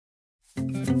Welcome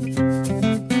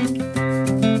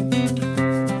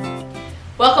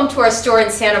to our store in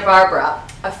Santa Barbara.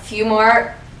 A few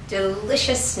more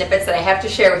delicious snippets that I have to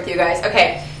share with you guys.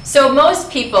 Okay, so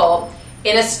most people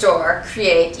in a store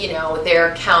create, you know,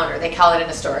 their counter. They call it in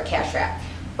a store a cash wrap.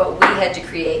 But we had to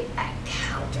create a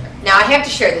counter. Now I have to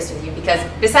share this with you because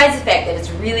besides the fact that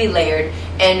it's really layered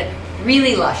and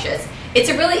really luscious, it's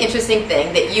a really interesting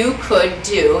thing that you could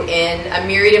do in a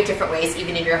myriad of different ways,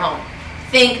 even in your home.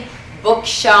 Think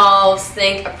bookshelves,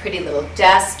 think a pretty little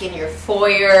desk in your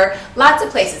foyer, lots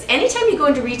of places. Anytime you go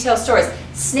into retail stores,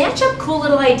 snatch up cool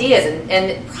little ideas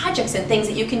and projects and things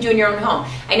that you can do in your own home.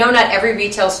 I know not every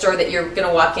retail store that you're going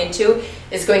to walk into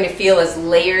is going to feel as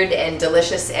layered and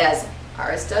delicious as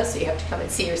ours does, so you have to come and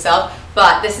see yourself,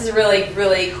 but this is a really,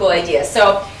 really cool idea.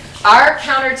 So our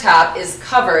countertop is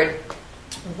covered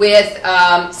with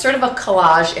sort of a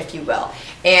collage, if you will,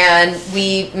 and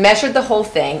we measured the whole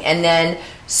thing and then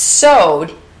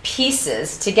sewed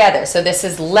pieces together. So this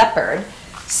is leopard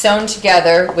sewn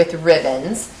together with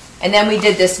ribbons, and then we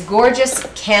did this gorgeous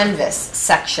canvas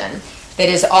section that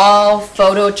is all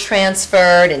photo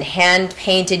transferred and hand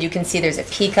painted. You can see there's a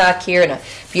peacock here and a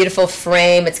beautiful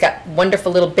frame. It's got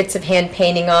wonderful little bits of hand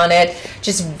painting on it.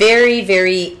 Just very,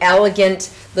 very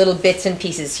elegant little bits and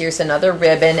pieces. Here's another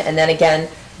ribbon, and then again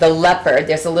the leopard.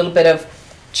 There's a little bit of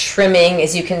trimming,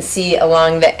 as you can see,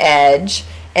 along the edge.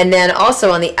 And then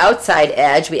also on the outside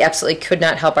edge, we absolutely could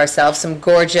not help ourselves, some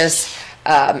gorgeous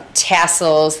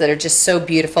tassels that are just so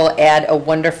beautiful, add a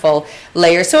wonderful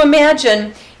layer. So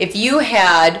imagine if you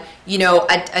had, you know,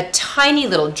 a tiny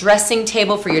little dressing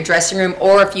table for your dressing room,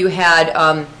 or if you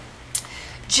had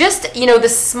just, you know, the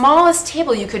smallest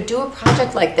table. You could do a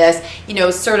project like this, you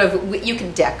know, sort of, you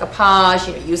could decoupage,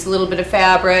 you know, use a little bit of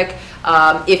fabric.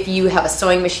 If you have a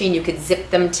sewing machine, you could zip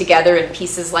them together in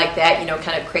pieces like that, you know,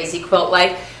 kind of crazy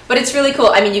quilt-like. But it's really cool.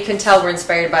 I mean, you can tell we're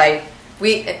inspired by,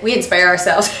 we inspire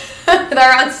ourselves with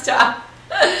our own stuff.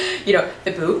 You know,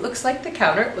 the boot looks like the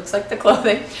counter, it looks like the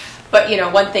clothing. But, you know,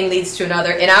 one thing leads to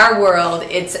another. In our world,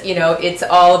 it's, you know, it's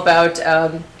all about,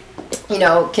 you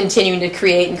know, continuing to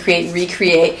create and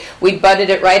recreate. We butted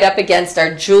it right up against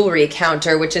our jewelry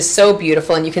counter, which is so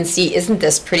beautiful. And you can see, isn't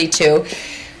this pretty too?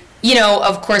 You know,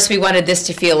 of course, we wanted this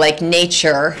to feel like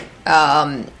nature,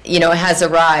 you know, has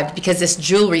arrived, because this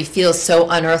jewelry feels so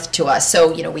unearthed to us.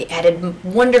 So, you know, we added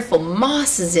wonderful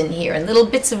mosses in here and little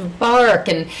bits of bark.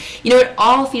 And, you know, it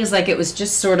all feels like it was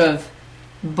just sort of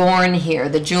born here.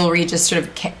 The jewelry just sort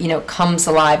of, you know, comes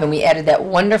alive. And we added that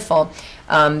wonderful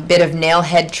bit of nail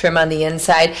head trim on the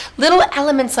inside. Little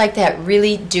elements like that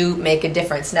really do make a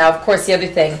difference. Now, of course, the other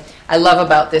thing I love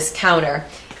about this counter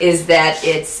is that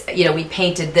it's, you know, we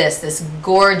painted this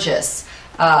gorgeous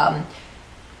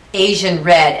Asian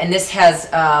red, and this has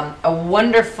a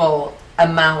wonderful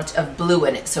amount of blue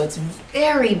in it, so it's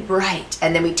very bright,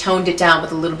 and then we toned it down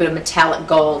with a little bit of metallic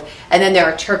gold, and then there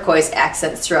are turquoise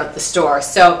accents throughout the store.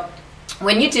 So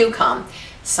when you do come,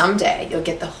 someday you'll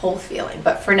get the whole feeling,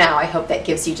 but for now I hope that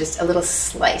gives you just a little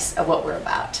slice of what we're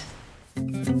about.